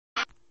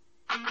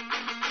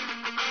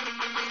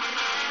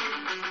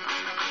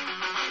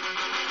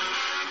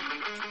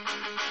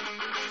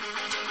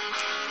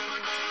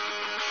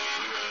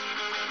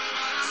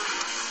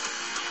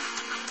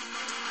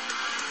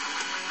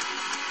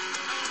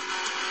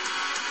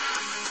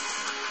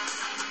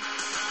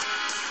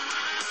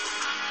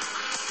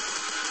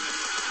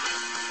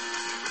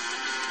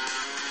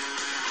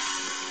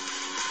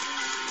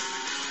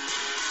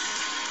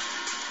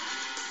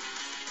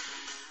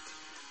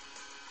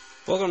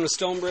Welcome to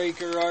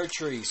Stonebreaker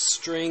Archery,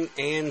 String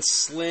and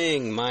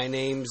Sling. My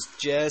name's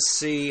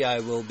Jesse.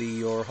 I will be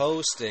your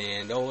host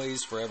and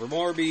always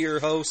forevermore be your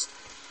host.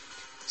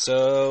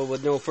 So,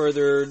 with no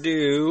further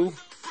ado,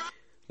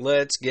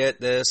 let's get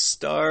this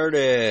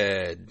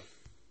started.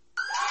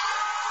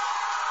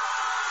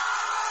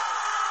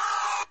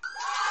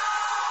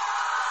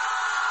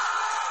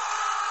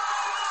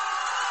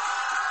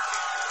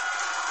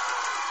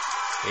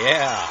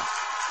 Yeah.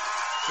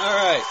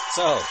 Alright,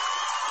 so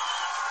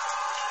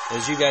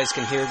as you guys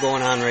can hear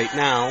going on right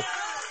now,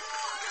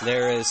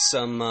 there is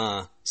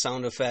some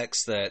sound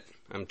effects that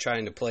I'm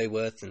trying to play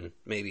with and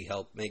maybe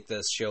help make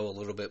this show a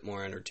little bit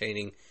more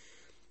entertaining.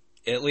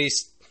 At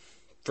least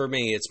for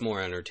me, it's more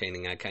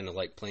entertaining. I kind of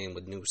like playing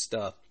with new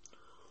stuff.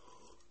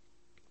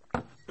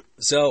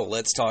 So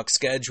let's talk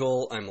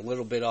schedule. I'm a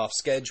little bit off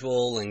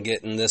schedule and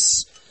getting this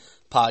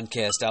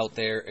podcast out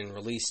there and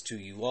released to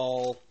you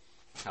all.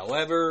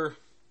 However,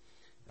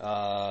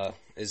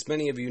 as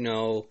many of you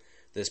know,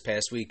 this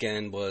past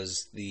weekend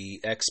was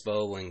the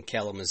expo in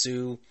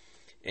Kalamazoo,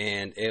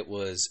 and it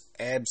was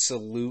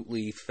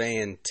absolutely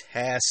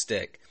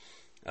fantastic.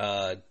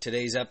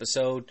 Today's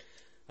episode,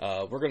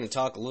 we're going to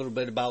talk a little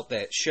bit about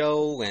that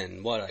show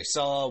and what I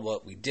saw,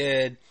 what we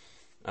did.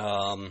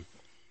 So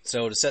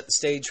to set the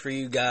stage for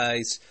you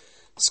guys,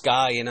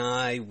 Sky and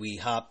I, we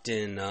hopped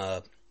in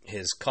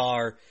his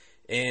car,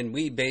 and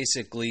we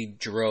basically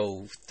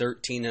drove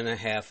 13 and a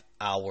half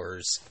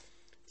hours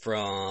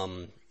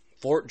from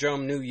Fort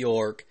Drum, New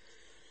York,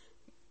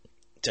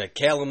 to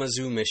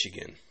Kalamazoo,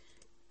 Michigan.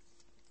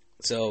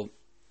 So,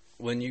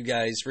 when you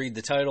guys read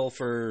the title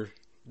for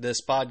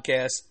this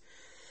podcast,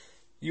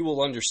 you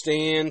will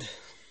understand.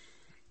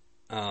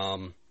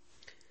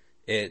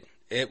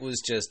 It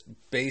was just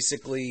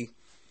basically,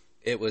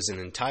 it was an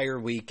entire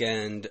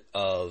weekend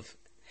of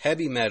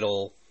heavy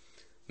metal,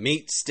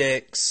 meat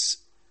sticks,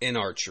 and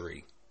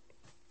archery.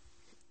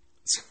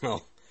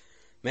 So,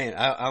 man,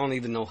 I don't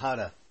even know how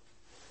to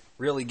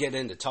really get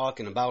into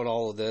talking about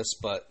all of this,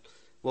 but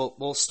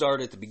we'll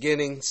start at the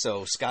beginning.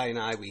 So Sky and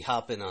I, we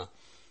hop in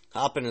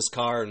his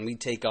car and we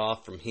take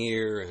off from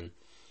here, and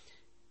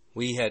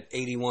we had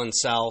 81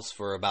 south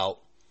for about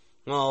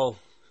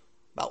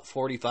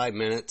 45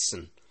 minutes,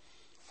 and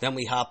then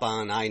we hop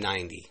on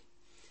I-90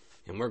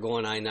 and we're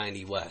going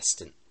I-90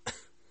 west, and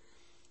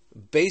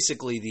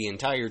basically the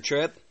entire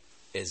trip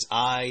is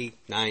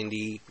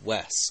I-90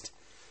 west.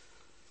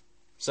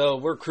 So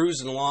we're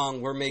cruising along,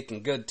 we're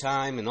making good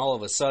time, and all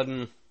of a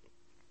sudden,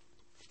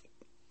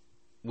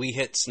 we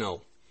hit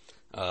snow.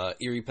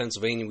 Erie,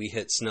 Pennsylvania, we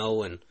hit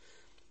snow, and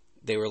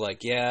they were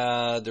like,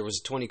 yeah, there was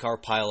a 20-car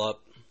pileup.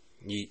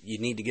 You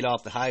need to get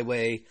off the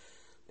highway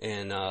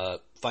and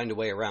find a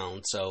way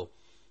around. So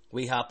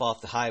we hop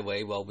off the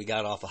highway. Well, we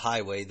got off a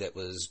highway that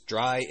was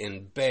dry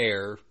and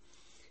bare,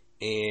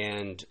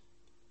 and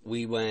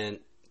we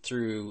went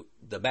through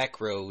the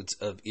back roads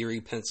of Erie,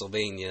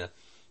 Pennsylvania,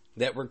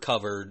 that were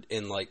covered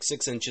in like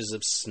 6 inches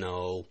of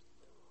snow.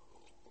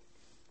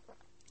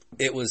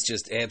 It was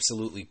just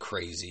absolutely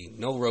crazy.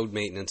 No road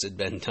maintenance had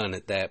been done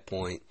at that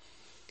point.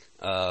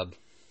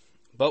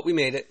 But we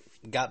made it.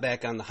 Got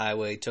back on the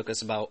highway. Took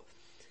us about,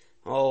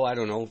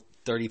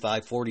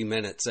 35, 40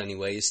 minutes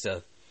anyways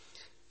to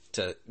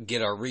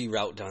get our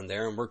reroute done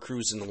there. And we're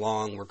cruising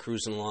along.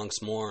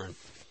 Some more. And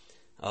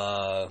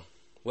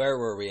where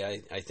were we?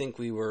 I think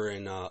we were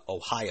in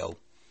Ohio.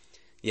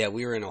 Yeah,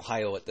 we were in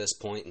Ohio at this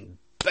point, and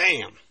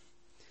bam!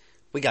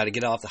 We got to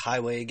get off the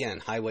highway again.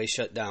 Highway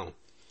shut down.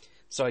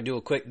 So I do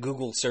a quick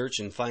Google search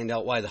and find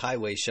out why the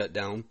highway shut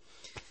down.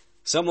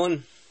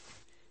 Someone,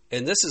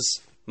 and this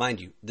is,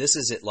 mind you, this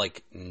is at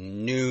like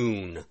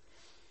noon.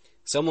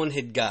 Someone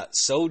had got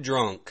so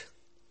drunk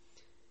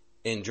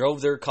and drove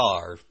their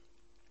car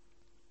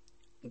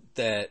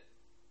that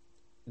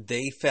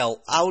they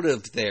fell out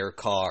of their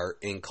car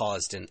and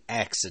caused an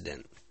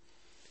accident.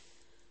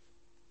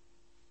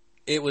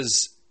 It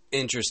was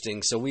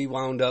interesting. So we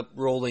wound up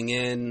rolling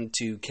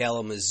into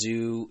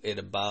Kalamazoo at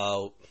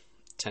about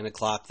 10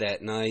 o'clock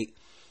that night.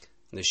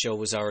 The show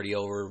was already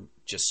over,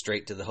 just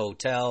straight to the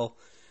hotel.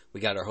 We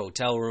got our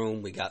hotel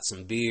room, we got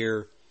some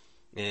beer,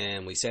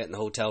 and we sat in the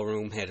hotel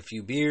room, had a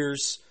few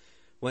beers,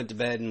 went to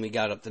bed, and we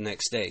got up the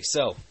next day.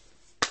 So,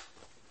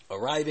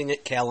 arriving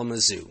at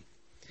Kalamazoo.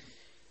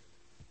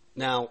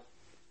 Now,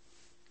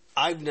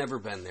 I've never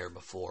been there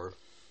before.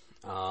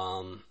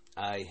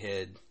 I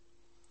had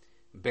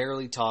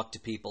barely talked to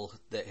people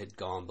that had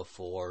gone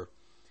before,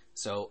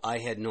 so I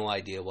had no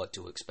idea what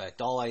to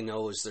expect. All I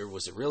know is there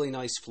was a really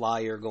nice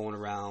flyer going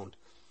around,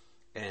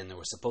 and there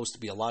was supposed to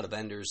be a lot of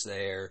vendors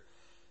there,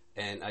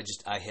 and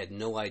I had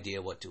no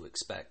idea what to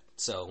expect.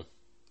 So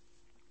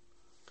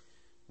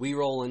we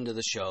roll into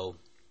the show,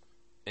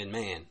 and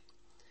man,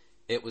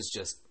 it was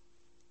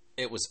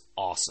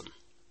awesome.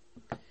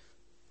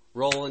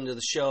 Roll into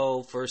the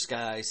show, first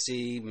guy I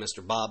see,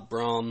 Mr. Bob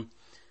Brum,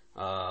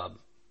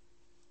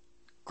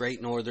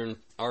 Great Northern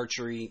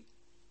Archery,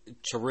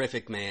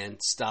 terrific man,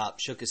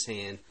 stopped, shook his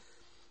hand,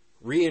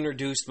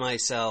 reintroduced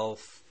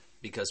myself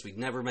because we'd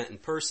never met in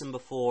person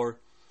before,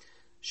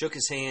 shook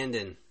his hand,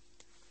 and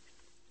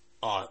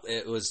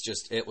it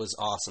was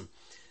awesome.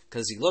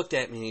 Because he looked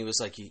at me and he was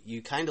like,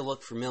 you kind of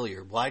look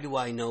familiar. Why do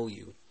I know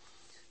you?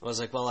 I was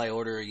like, well, I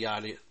order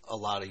a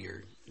lot of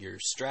your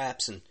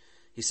straps. And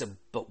he said,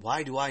 but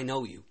why do I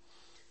know you?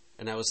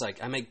 And I was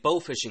like, I make bow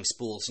fishing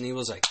spools. And he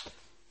was like,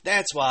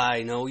 that's why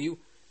I know you.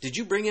 Did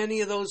you bring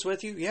any of those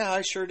with you? Yeah,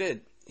 I sure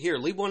did. Here,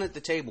 leave one at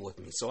the table with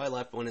me. So I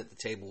left one at the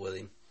table with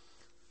him.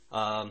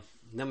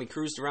 Then we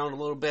cruised around a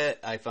little bit.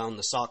 I found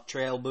the Sauk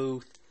Trail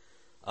booth.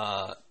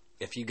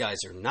 If you guys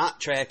are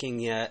not tracking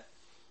yet,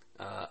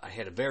 I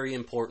had a very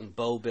important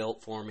bow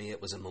built for me.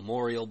 It was a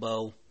memorial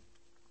bow.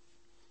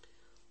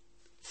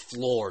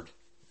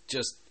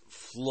 Just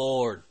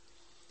floored.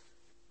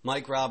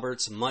 Mike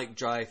Roberts and Mike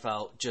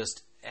Dryfout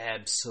just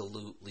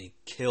absolutely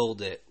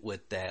killed it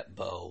with that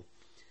bow.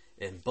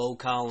 And Bo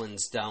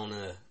Collins down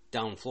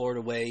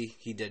Florida way,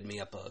 he did me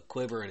up a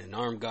quiver and an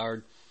arm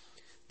guard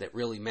that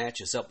really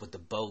matches up with the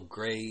bow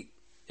great.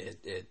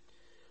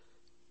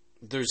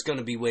 There's going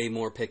to be way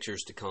more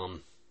pictures to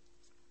come.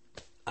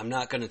 I'm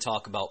not going to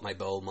talk about my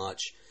bow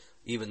much,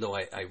 even though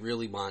I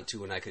really want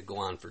to, and I could go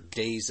on for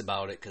days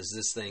about it, because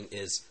this thing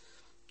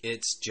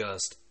it's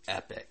just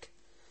epic.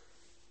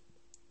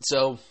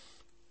 So,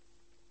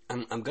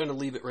 I'm going to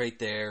leave it right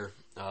there.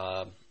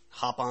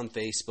 Hop on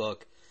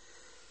Facebook.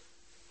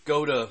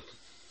 Go to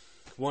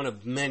one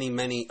of many,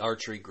 many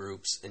archery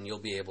groups, and you'll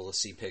be able to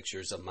see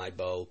pictures of my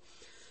bow,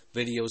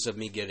 videos of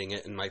me getting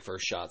it, and my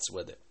first shots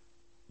with it.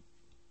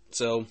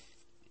 So,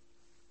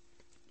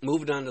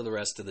 moving on to the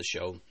rest of the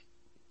show.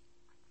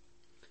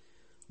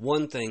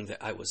 One thing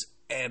that I was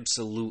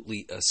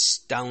absolutely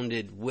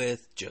astounded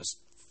with, just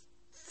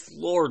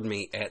floored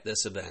me at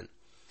this event.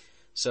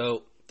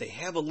 So, they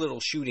have a little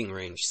shooting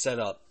range set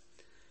up,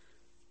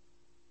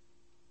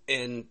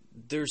 and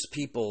there's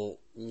people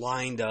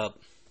lined up.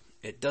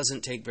 It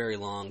doesn't take very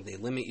long. They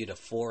limit you to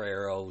 4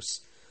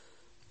 arrows.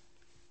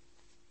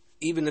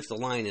 Even if the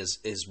line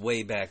is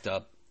way backed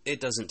up,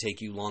 it doesn't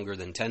take you longer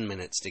than 10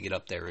 minutes to get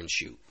up there and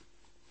shoot.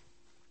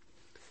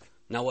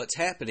 Now what's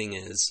happening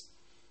is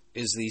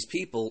these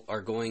people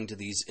are going to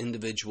these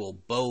individual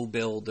bow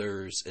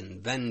builders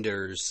and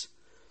vendors,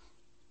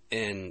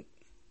 and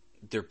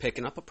they're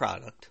picking up a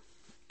product,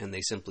 and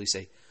they simply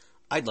say,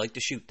 I'd like to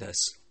shoot this.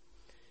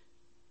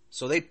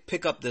 So they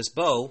pick up this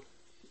bow,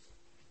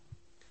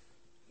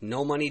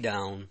 no money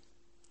down,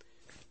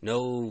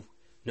 no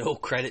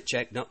credit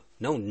check, no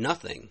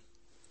nothing.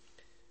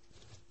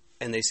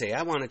 And they say,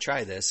 I want to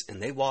try this,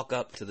 and they walk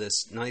up to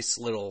this nice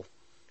little,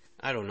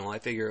 I don't know, I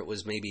figure it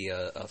was maybe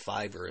a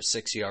 5 or a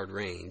 6 yard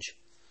range,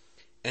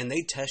 and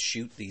they test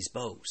shoot these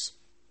bows.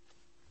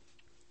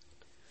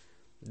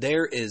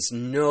 There is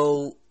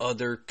no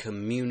other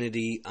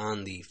community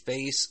on the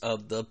face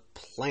of the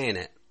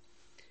planet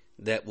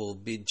that will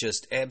be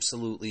just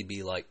absolutely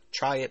be like,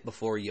 try it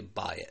before you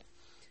buy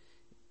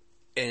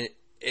it.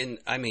 And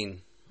I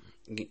mean,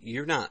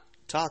 you're not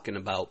talking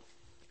about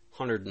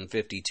 $150,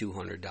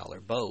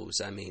 $200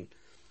 bows. I mean,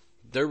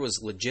 there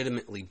was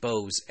legitimately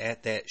bows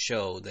at that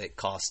show that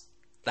cost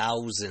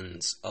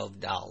thousands of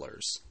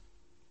dollars.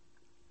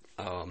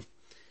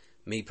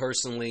 Me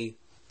personally,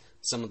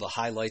 some of the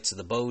highlights of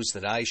the bows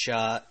that I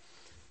shot,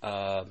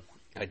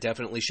 I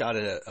definitely shot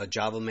a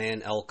Java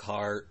Man elk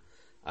heart.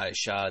 I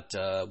shot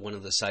one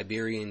of the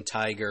Siberian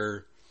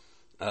Tiger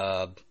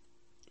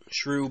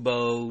shrew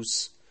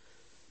bows.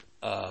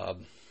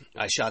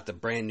 I shot the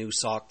brand new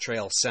Sauk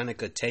Trail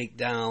Seneca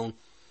Takedown.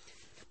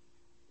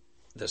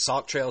 The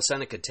Sauk Trail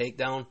Seneca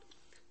Takedown,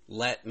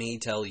 let me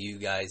tell you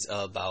guys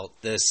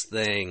about this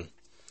thing.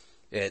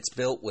 It's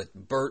built with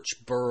birch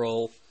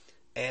burl.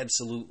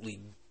 Absolutely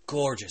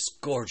gorgeous,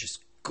 gorgeous,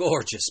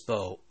 gorgeous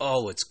bow.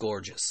 Oh, it's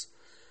gorgeous.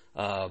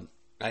 I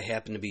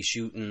happen to be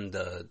shooting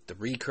the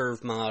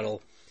recurve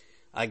model.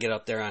 I get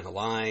up there on a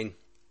line,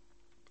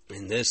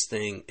 and this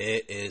thing,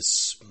 it is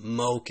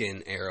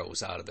smoking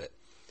arrows out of it.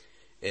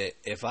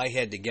 If I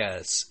had to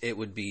guess, it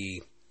would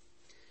be,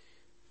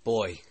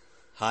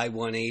 high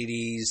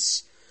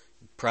 180s,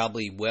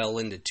 probably well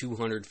into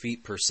 200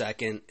 feet per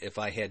second. If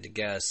I had to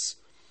guess,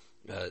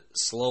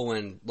 slow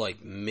end,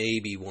 like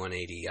maybe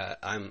 180.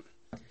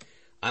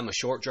 I'm a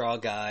short draw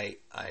guy.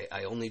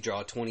 I only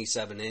draw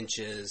 27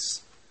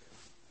 inches.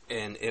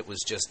 And it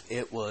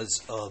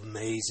was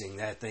amazing.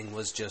 That thing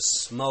was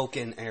just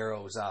smoking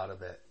arrows out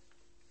of it.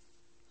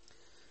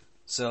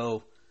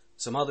 So,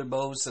 some other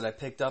bows that I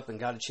picked up and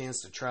got a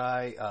chance to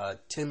try.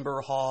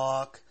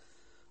 Timberhawk.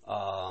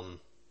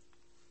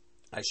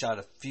 I shot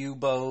a few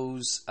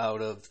bows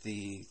out of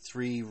the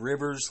Three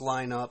Rivers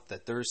lineup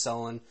that they're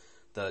selling.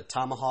 The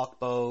Tomahawk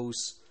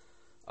bows.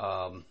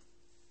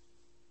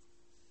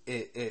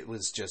 it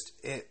was just,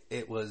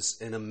 it was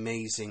an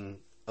amazing,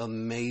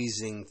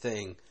 amazing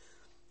thing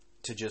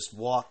to just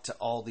walk to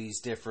all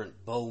these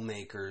different bow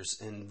makers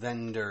and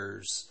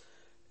vendors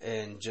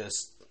and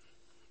just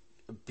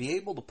be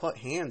able to put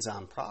hands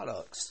on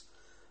products.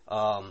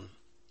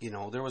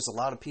 There was a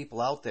lot of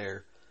people out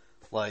there.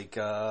 Like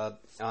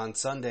on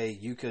Sunday,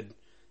 you could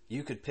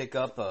pick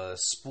up a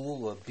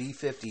spool of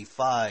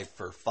B55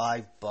 for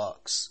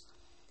 $5.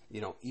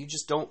 You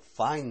just don't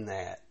find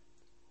that.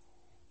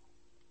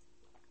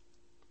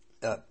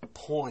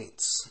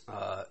 Points.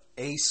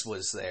 Ace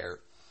was there.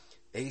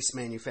 Ace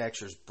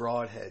manufactures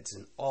broadheads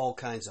and all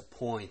kinds of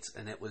points,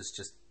 and it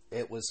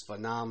was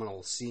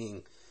phenomenal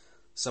seeing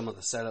some of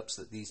the setups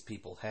that these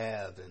people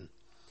have. And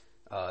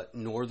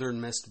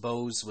Northern Mist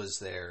Bows was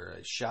there.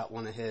 I shot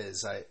one of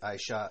his. I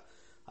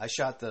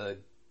shot the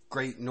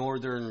Great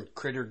Northern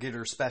Critter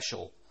Getter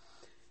Special,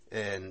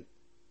 and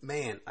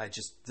man,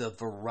 the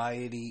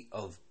variety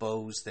of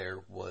bows there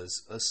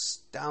was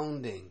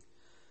astounding.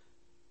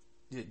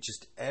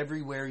 Just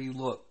everywhere you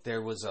look,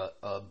 there was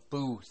a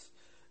booth,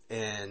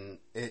 and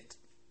it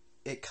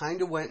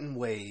kind of went in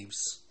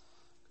waves.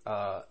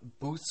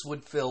 Booths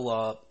would fill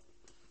up.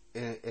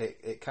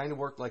 It kind of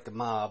worked like a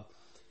mob,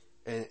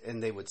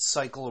 and they would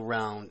cycle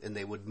around, and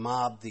they would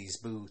mob these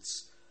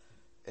booths.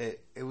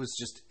 It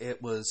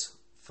was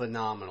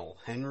phenomenal.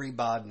 Henry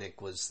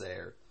Bodnick was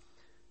there.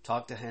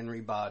 Talked to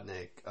Henry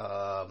Bodnick.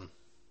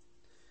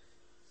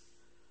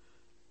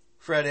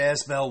 Fred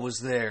Asbell was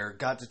there.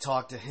 Got to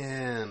talk to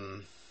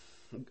him.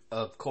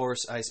 Of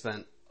course, I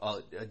spent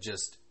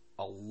just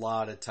a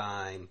lot of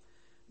time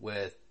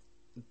with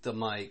the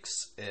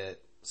Mikes at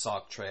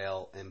Sauk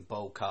Trail and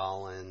Bo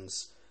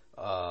Collins.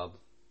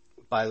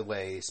 By the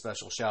way,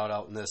 special shout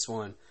out in this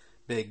one,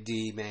 Big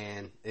D,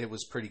 man. It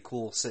was pretty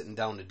cool sitting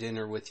down to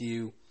dinner with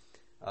you.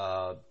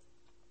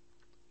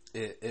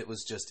 It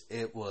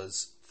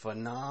was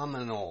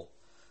phenomenal.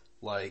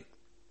 Like,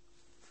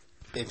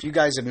 if you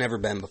guys have never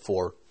been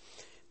before,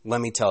 let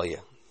me tell you,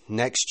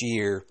 next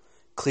year,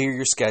 clear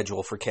your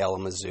schedule for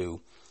Kalamazoo.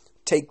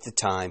 Take the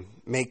time,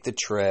 make the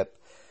trip,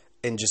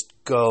 and just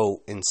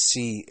go and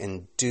see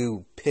and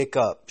do, pick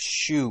up,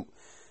 shoot,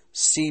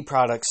 see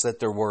products that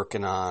they're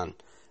working on.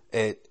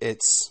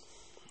 It's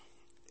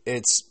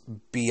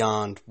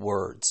beyond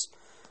words.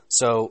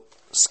 So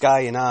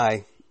Sky and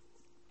I,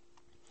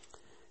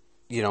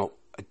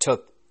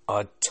 took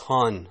a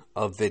ton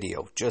of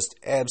video, just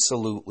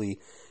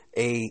absolutely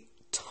a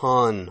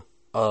ton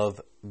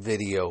of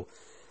video,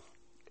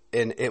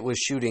 and it was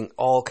shooting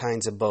all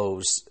kinds of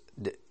bows.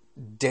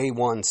 Day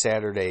one,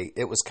 Saturday,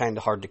 it was kind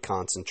of hard to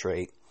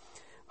concentrate.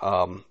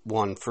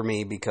 One, for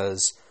me,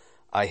 because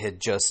I had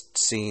just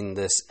seen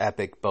this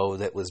epic bow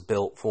that was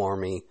built for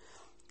me,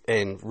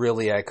 and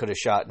really I could have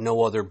shot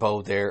no other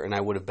bow there, and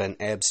I would have been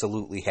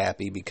absolutely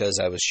happy because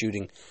I was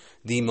shooting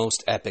the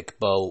most epic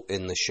bow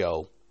in the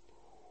show.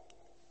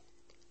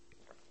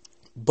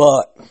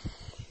 But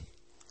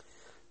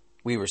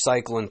we were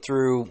cycling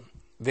through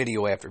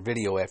video after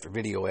video after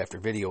video after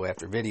video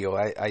after video.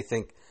 I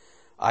think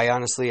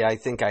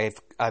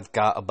I've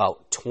got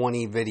about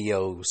 20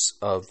 videos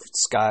of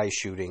Sky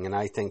shooting, and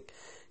I think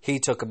he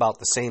took about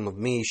the same of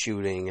me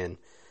shooting,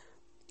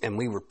 and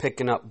we were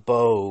picking up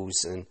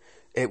bows, and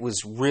it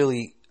was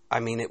really,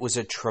 it was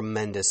a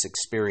tremendous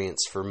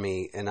experience for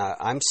me, and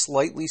I'm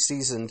slightly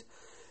seasoned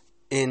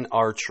in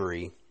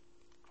archery.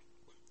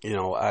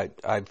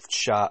 I've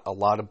shot a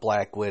lot of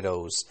Black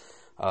Widows.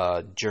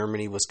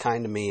 Germany was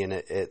kind to me, and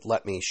it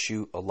let me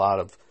shoot a lot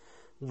of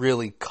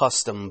really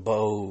custom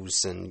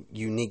bows and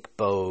unique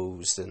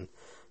bows and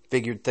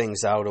figured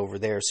things out over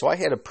there. So I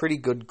had a pretty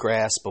good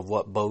grasp of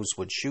what bows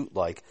would shoot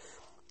like,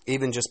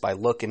 even just by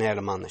looking at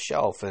them on the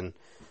shelf. And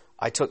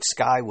I took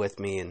Sky with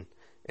me,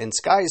 and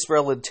Sky's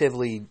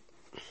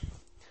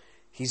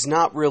he's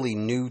not really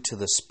new to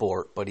the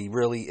sport, but he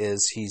really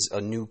is. He's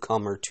a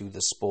newcomer to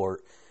the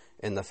sport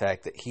in the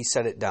fact that he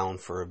set it down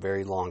for a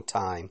very long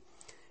time.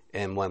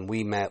 And when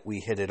we met, we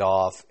hit it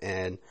off,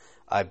 and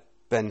I've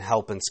been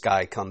helping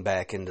Sky come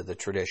back into the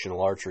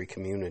traditional archery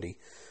community,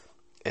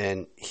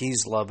 and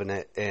he's loving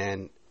it.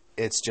 And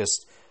it's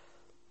just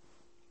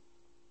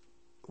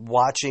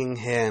watching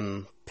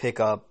him pick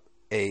up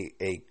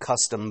a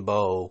custom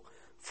bow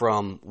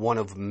from one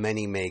of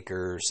many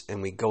makers,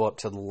 and we go up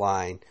to the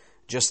line,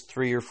 just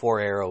 3 or 4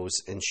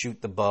 arrows, and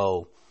shoot the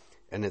bow,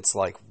 and it's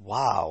like,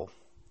 wow,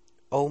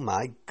 oh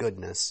my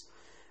goodness.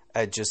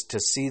 Just to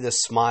see the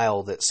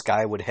smile that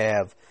Sky would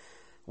have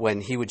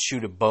when he would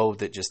shoot a bow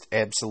that just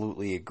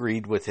absolutely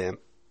agreed with him.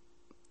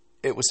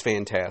 It was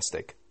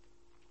fantastic.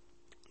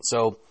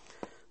 So,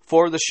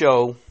 for the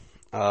show,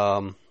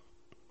 I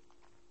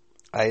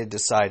had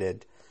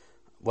decided,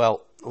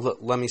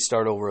 let me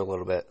start over a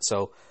little bit.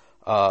 So,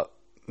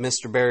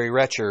 Mr. Barry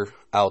Retcher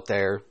out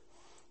there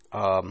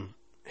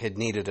had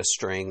needed a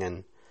string,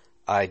 and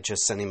I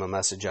just sent him a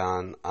message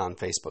on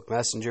Facebook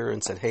Messenger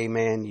and said, hey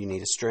man, you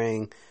need a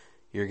string.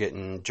 You're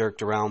getting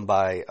jerked around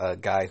by a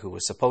guy who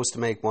was supposed to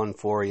make one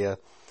for you.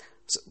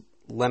 So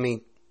let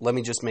me let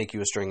me just make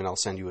you a string and I'll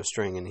send you a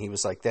string. And he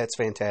was like, that's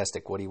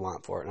fantastic. What do you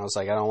want for it? And I was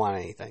like, I don't want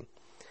anything.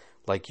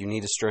 Like, you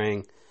need a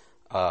string.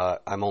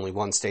 I'm only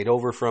one state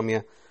over from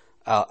you.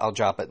 I'll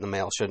drop it in the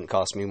mail. Shouldn't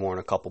cost me more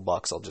than a couple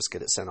bucks. I'll just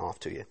get it sent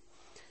off to you.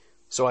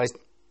 So I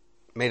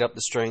made up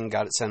the string,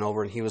 got it sent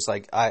over, and he was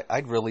like,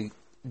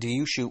 do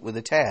you shoot with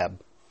a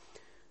tab?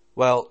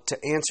 Well, to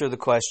answer the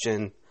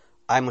question,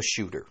 I'm a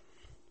shooter.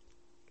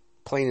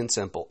 Plain and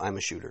simple, I'm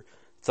a shooter.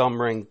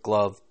 Thumb ring,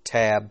 glove,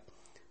 tab,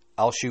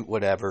 I'll shoot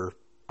whatever.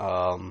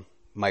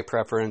 My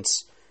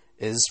preference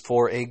is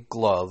for a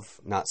glove,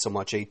 not so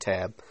much a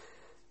tab.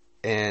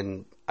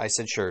 And I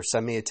said, sure,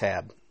 send me a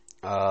tab.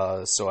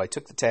 So I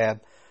took the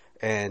tab,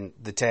 and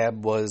the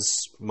tab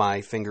was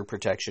my finger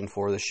protection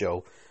for the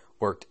show.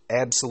 Worked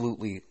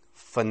absolutely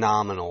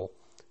phenomenal.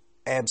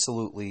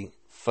 Absolutely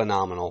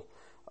phenomenal.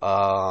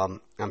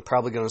 I'm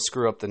probably going to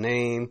screw up the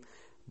name,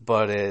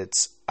 but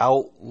it's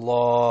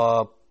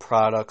Outlaw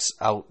Products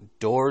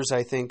Outdoors,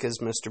 I think, is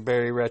Mr.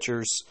 Barry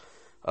Retcher's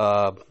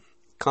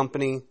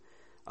company.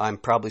 I'm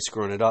probably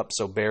screwing it up,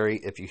 so Barry,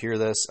 if you hear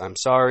this, I'm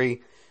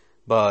sorry,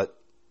 but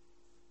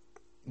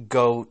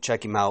go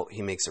check him out.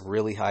 He makes a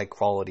really high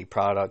quality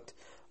product.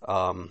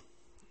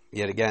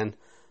 Yet again,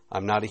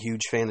 I'm not a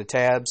huge fan of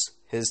tabs.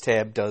 His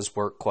tab does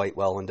work quite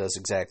well and does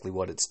exactly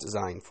what it's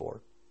designed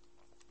for.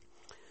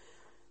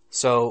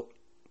 So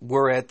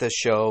we're at this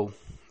show,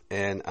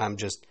 and I'm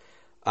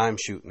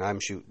shooting.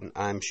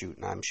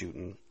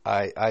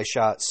 I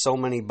shot so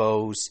many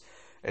bows,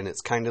 and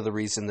it's kind of the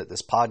reason that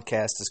this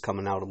podcast is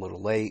coming out a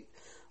little late.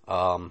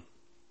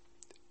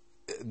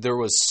 There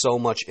was so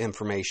much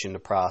information to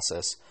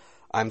process.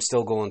 I'm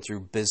still going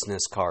through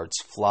business cards,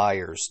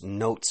 flyers,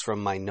 notes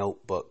from my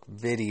notebook,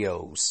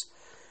 videos,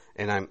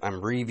 and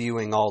I'm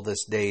reviewing all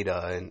this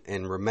data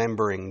and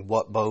remembering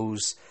what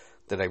bows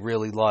that I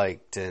really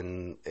liked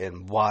and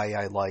why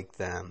I liked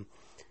them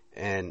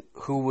and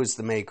who was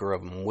the maker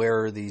of them,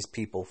 where are these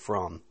people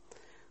from.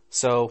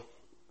 So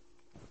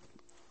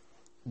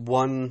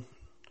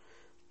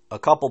a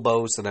couple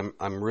bows that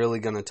I'm really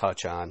going to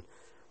touch on.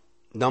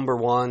 Number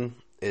one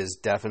is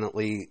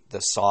definitely the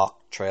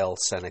Sock Trail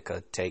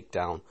Seneca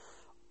Takedown.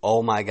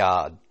 Oh my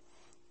God.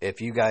 If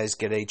you guys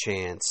get a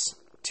chance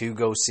to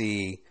go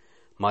see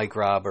Mike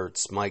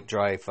Roberts, Mike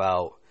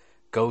Dryfout,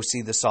 go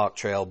see the Sock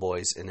Trail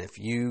boys. And if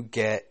you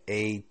get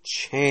a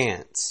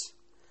chance,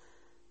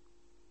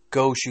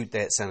 go shoot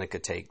that Seneca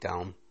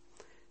Takedown.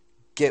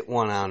 Get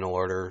one on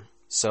order.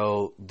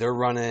 So they're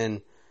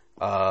running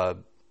a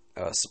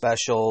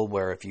special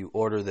where if you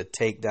order the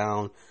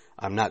Takedown,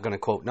 I'm not going to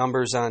quote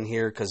numbers on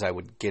here because I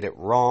would get it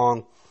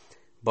wrong,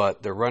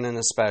 but they're running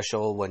a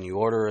special when you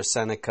order a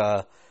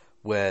Seneca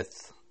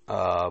with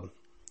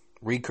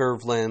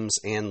recurve limbs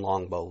and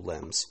longbow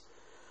limbs,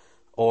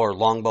 or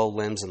longbow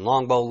limbs and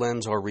longbow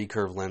limbs, or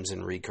recurve limbs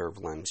and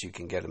recurve limbs. You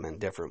can get them in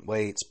different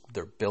weights.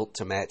 They're built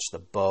to match the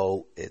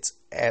bow. It's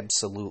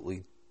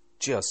absolutely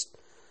just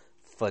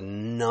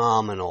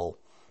phenomenal.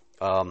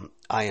 I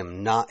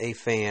am not a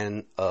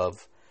fan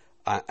of,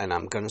 and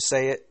I'm going to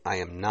say it, I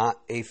am not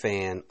a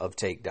fan of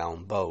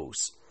takedown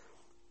bows.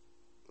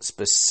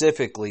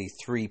 Specifically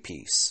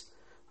 3-piece.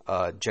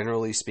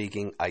 Generally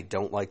speaking, I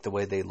don't like the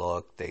way they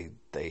look. They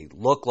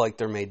look like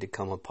they're made to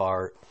come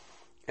apart.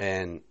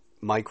 And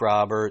Mike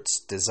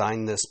Roberts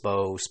designed this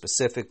bow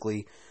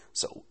specifically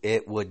so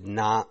it would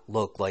not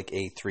look like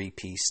a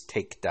 3-piece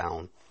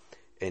takedown.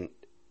 And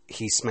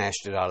he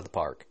smashed it out of the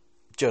park.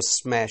 Just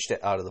smashed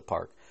it out of the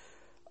park.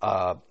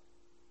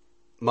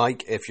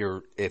 Mike, if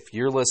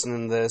you're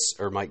listening to this,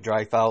 or Mike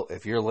Dryfout,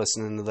 if you're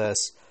listening to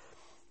this,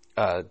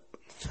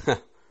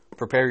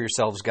 prepare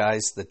yourselves,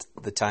 guys.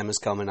 The time is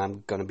coming.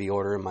 I'm going to be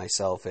ordering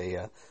myself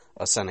a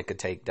Seneca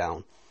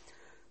Takedown.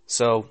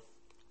 So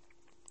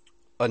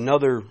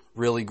another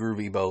really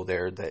groovy bow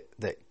there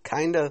that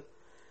kind of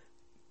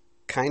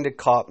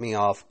caught me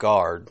off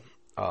guard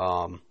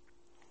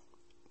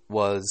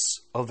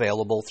was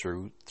available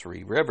through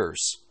Three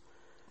Rivers.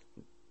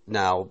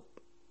 Now,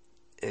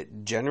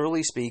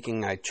 generally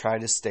speaking, I try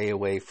to stay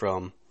away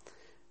from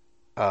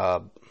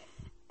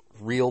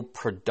real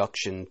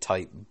production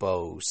type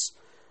bows.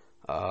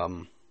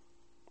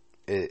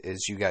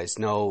 As you guys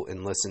know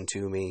and listen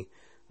to me,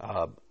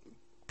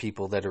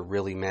 people that are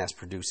really mass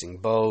producing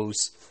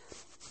bows,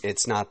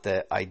 it's not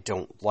that I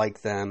don't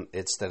like them,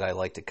 it's that I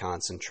like to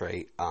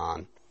concentrate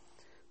on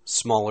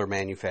smaller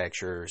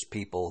manufacturers,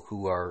 people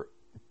who are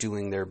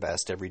doing their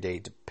best every day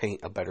to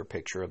paint a better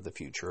picture of the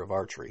future of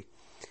archery.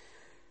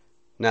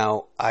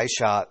 Now, I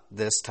shot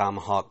this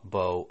tomahawk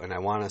bow, and I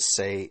want to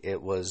say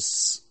it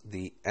was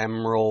the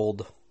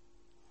Emerald.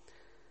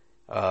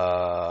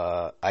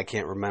 I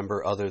can't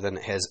remember other than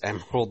it has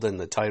Emerald in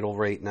the title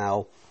right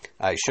now.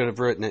 I should have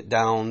written it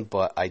down,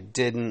 but I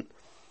didn't.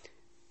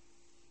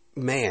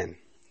 Man,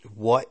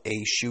 what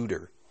a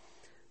shooter.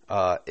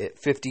 At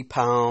 50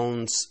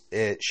 pounds,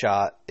 it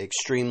shot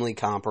extremely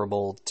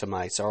comparable to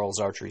my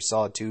Sarles Archery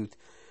Sawtooth,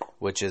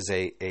 which is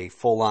a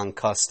full-on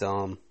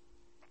custom.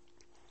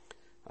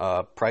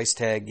 Price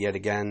tag, yet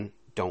again,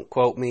 don't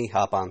quote me.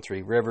 Hop on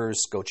Three Rivers.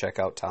 Go check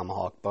out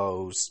Tomahawk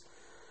Bows.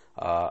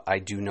 I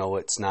do know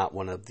it's not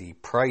one of the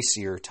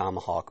pricier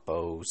tomahawk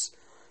bows.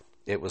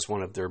 It was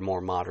one of their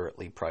more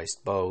moderately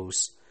priced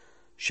bows.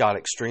 Shot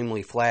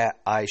extremely flat.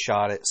 I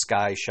shot it.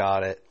 Sky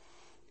shot it.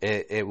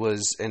 It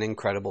was an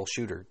incredible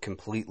shooter.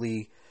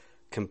 Completely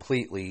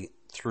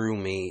threw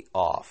me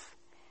off.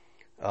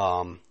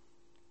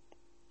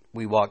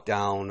 We walked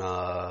down.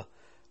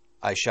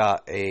 I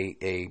shot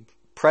a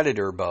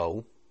Predator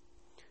bow,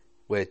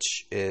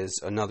 which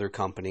is another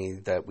company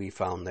that we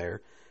found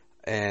there,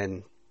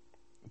 and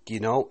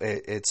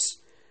it's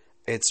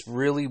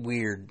really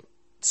weird.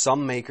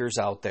 Some makers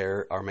out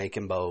there are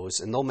making bows,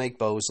 and they'll make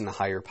bows in a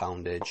higher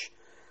poundage.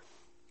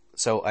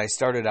 So I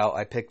started out,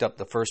 I picked up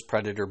the first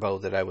Predator bow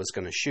that I was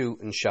going to shoot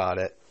and shot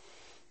it.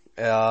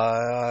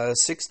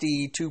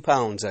 62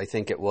 pounds, I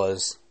think it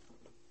was.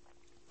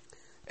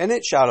 And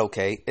it shot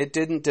okay. It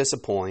didn't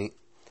disappoint.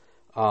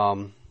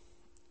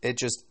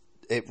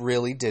 It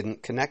really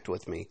didn't connect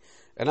with me.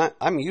 And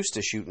I'm used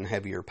to shooting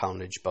heavier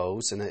poundage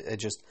bows, and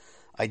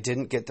I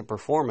didn't get the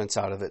performance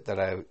out of it that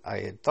I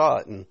had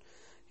thought. And,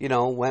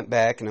 went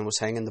back and I was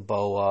hanging the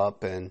bow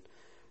up, and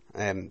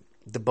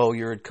the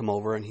bowyer had come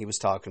over and he was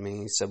talking to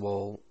me. He said,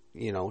 well,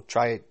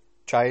 try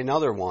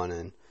another one.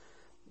 And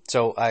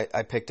so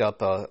I picked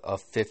up a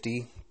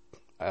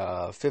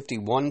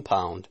 51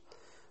 pound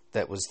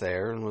that was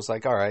there and was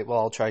like, all right, well,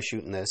 I'll try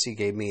shooting this. He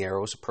gave me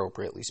arrows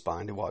appropriately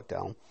spined to walk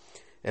down.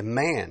 And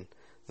man,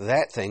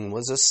 that thing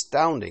was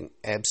astounding.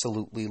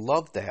 Absolutely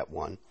loved that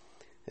one.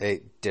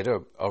 It did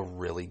a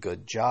really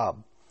good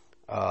job.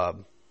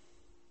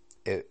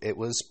 It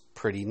was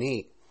pretty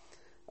neat.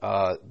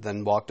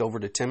 Then walked over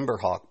to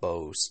Timberhawk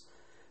bows.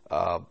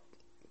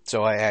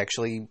 So I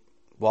actually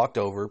walked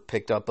over,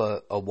 picked up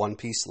a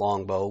one-piece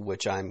longbow,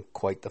 which I'm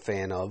quite the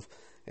fan of.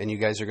 And you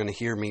guys are going to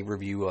hear me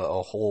review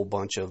a whole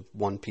bunch of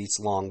one-piece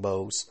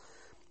longbows.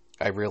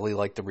 I really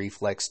like the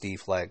Reflex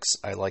Deflex.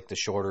 I like the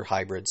shorter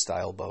hybrid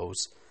style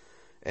bows.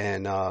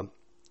 And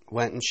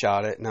went and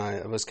shot it, and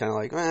I was kind of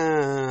like,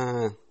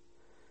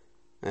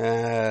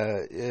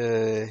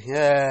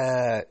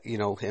 yeah,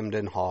 hemmed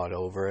and hawed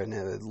over it, and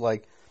it was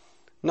like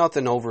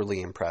nothing overly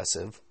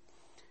impressive.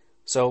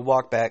 So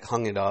walked back,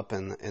 hung it up,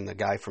 and the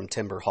guy from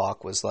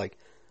Timberhawk was like,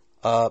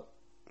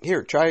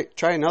 here, try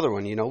another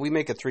one. We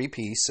make a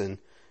 3-piece, and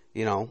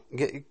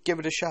give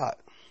it a shot.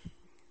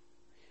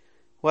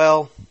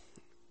 Well,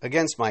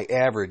 against my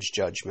average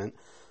judgment,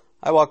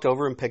 I walked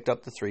over and picked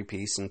up the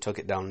 3-piece and took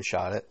it down and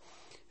shot it.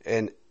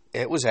 And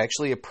it was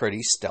actually a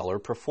pretty stellar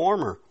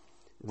performer.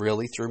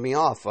 Really threw me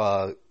off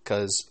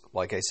because,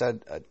 like I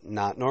said,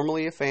 not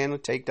normally a fan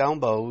of takedown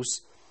bows.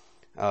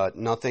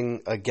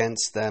 Nothing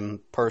against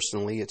them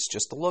personally. It's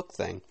just a look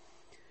thing.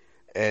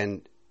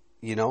 And,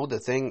 the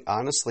thing,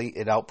 honestly,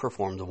 it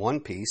outperformed the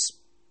 1-piece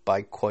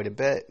by quite a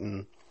bit.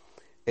 And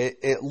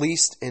at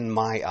least in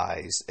my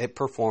eyes, it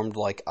performed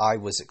like I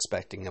was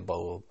expecting a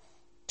bow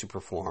to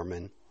perform.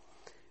 And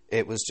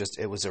it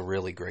was a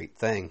really great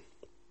thing.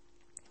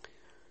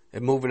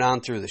 And moving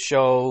on through the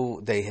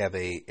show, they have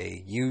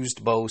a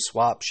used bow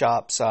swap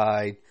shop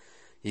side.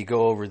 You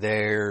go over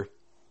there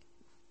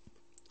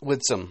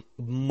with some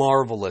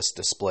marvelous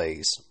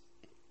displays.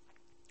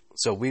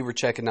 So we were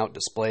checking out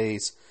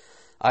displays.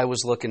 I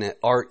was looking at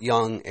Art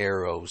Young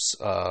arrows.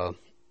 I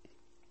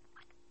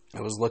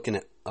was looking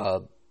at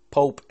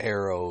Pope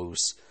arrows.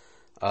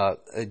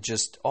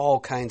 Just all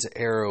kinds of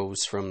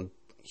arrows from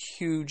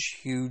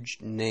huge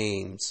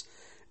names.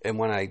 And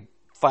when I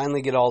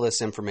finally get all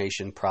this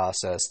information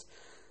processed,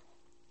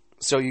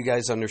 so you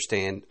guys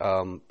understand,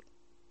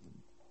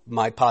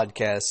 my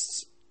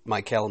podcasts,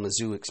 my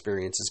Kalamazoo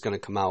experience is going to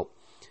come out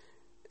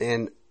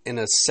in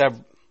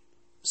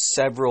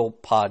several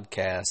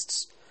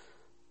podcasts.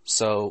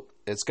 So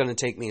it's going to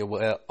take me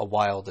a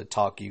while to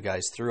talk you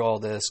guys through all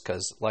this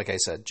because, like I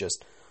said,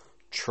 just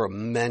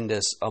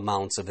tremendous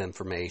amounts of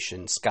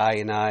information. Sky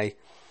and I,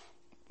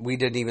 we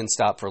didn't even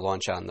stop for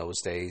lunch on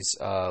those days.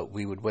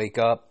 We would wake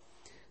up.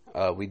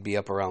 We'd be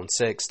up around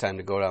 6, time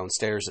to go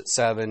downstairs at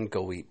 7,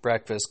 go eat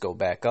breakfast, go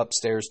back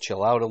upstairs,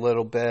 chill out a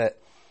little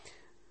bit,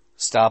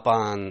 stop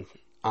on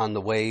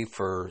the way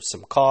for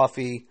some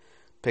coffee,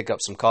 pick up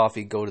some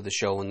coffee, go to the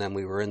show, and then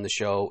we were in the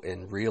show,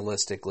 and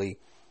realistically,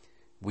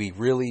 we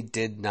really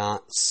did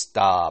not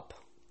stop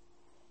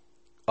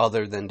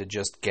other than to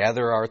just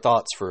gather our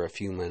thoughts for a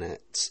few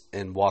minutes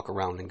and walk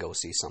around and go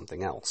see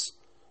something else.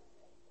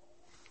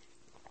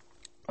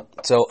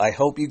 So I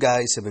hope you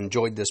guys have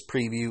enjoyed this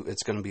preview.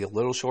 It's going to be a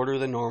little shorter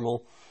than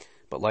normal,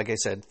 but like I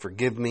said,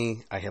 forgive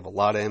me. I have a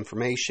lot of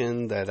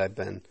information that I've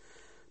been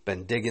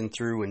digging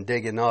through and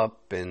digging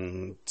up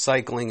and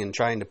cycling and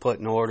trying to put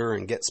in order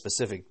and get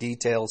specific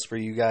details for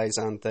you guys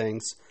on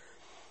things.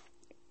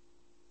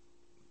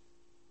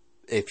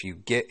 If you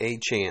get a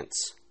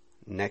chance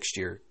next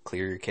year,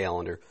 clear your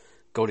calendar,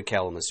 go to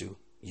Kalamazoo.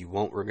 You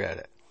won't regret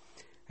it.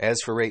 As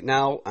for right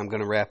now, I'm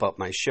going to wrap up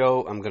my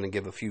show. I'm going to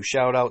give a few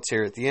shout-outs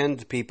here at the end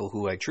to people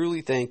who I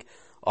truly think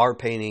are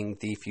painting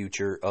the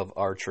future of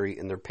archery,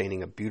 and they're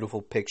painting a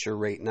beautiful picture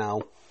right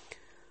now.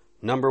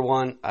 Number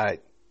one, I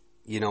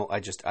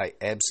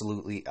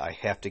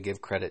have to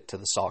give credit to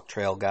the Sauk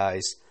Trail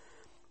guys.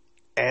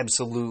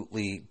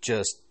 absolutely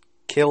just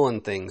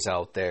killing things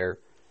out there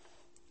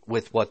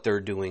with what they're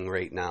doing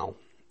right now.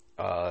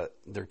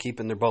 They're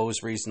keeping their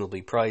bows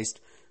reasonably priced,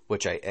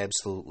 which I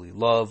absolutely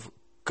love.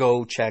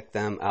 Go check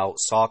them out.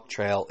 Sauk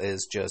Trail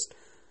is just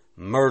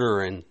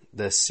murdering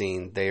this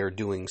scene. They are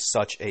doing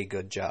such a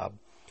good job.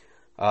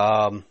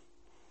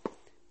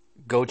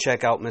 Go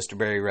check out Mr.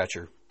 Barry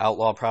Retcher,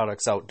 Outlaw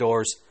Products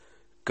Outdoors.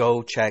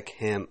 Go check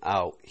him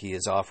out. He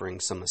is offering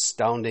some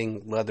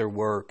astounding leather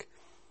work.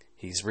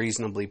 He's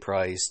reasonably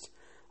priced.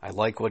 I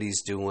like what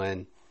he's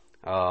doing.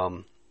 Yeah,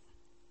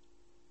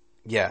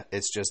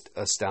 it's just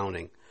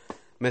astounding.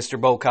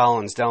 Mr. Bo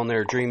Collins down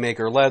there,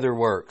 Dreammaker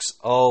Leatherworks.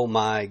 Oh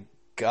my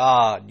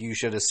God, you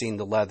should have seen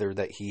the leather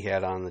that he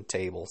had on the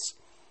tables.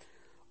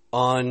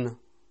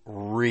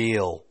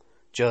 Unreal.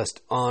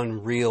 Just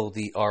unreal,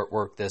 the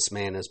artwork this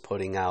man is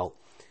putting out.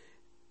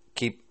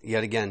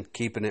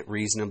 Keeping it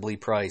reasonably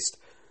priced.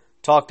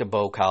 Talk to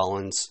Bo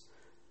Collins.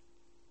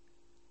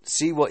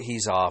 See what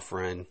he's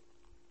offering.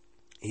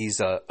 He's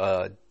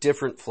a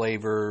different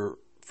flavor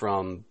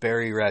from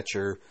Barry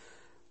Retcher.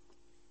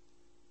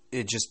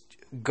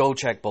 Go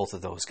check both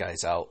of those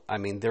guys out. I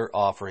mean, they're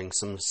offering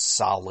some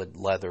solid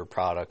leather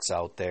products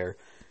out there.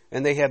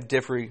 And they have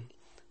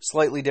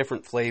slightly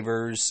different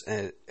flavors.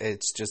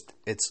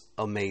 It's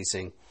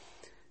amazing.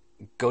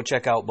 Go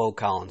check out Bo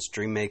Collins,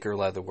 Dreammaker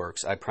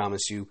Leatherworks. I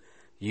promise you,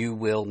 you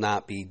will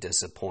not be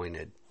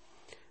disappointed.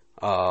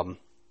 And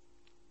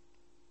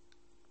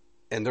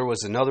there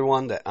was another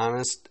one that,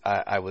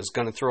 I was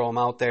going to throw them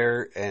out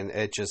there, and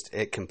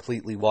it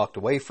completely walked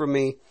away from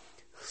me.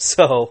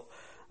 So,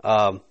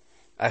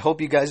 I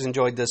hope you guys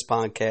enjoyed this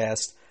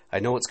podcast. I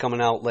know it's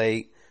coming out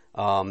late.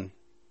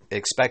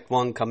 Expect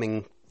one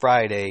coming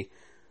Friday.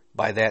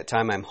 By that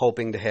time, I'm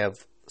hoping to have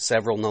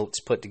several notes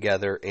put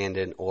together and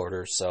in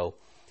order, so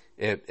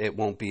it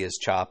won't be as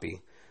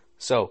choppy.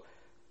 So,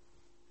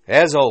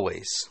 as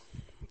always,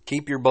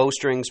 keep your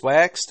bowstrings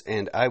waxed,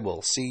 and I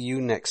will see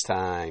you next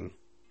time.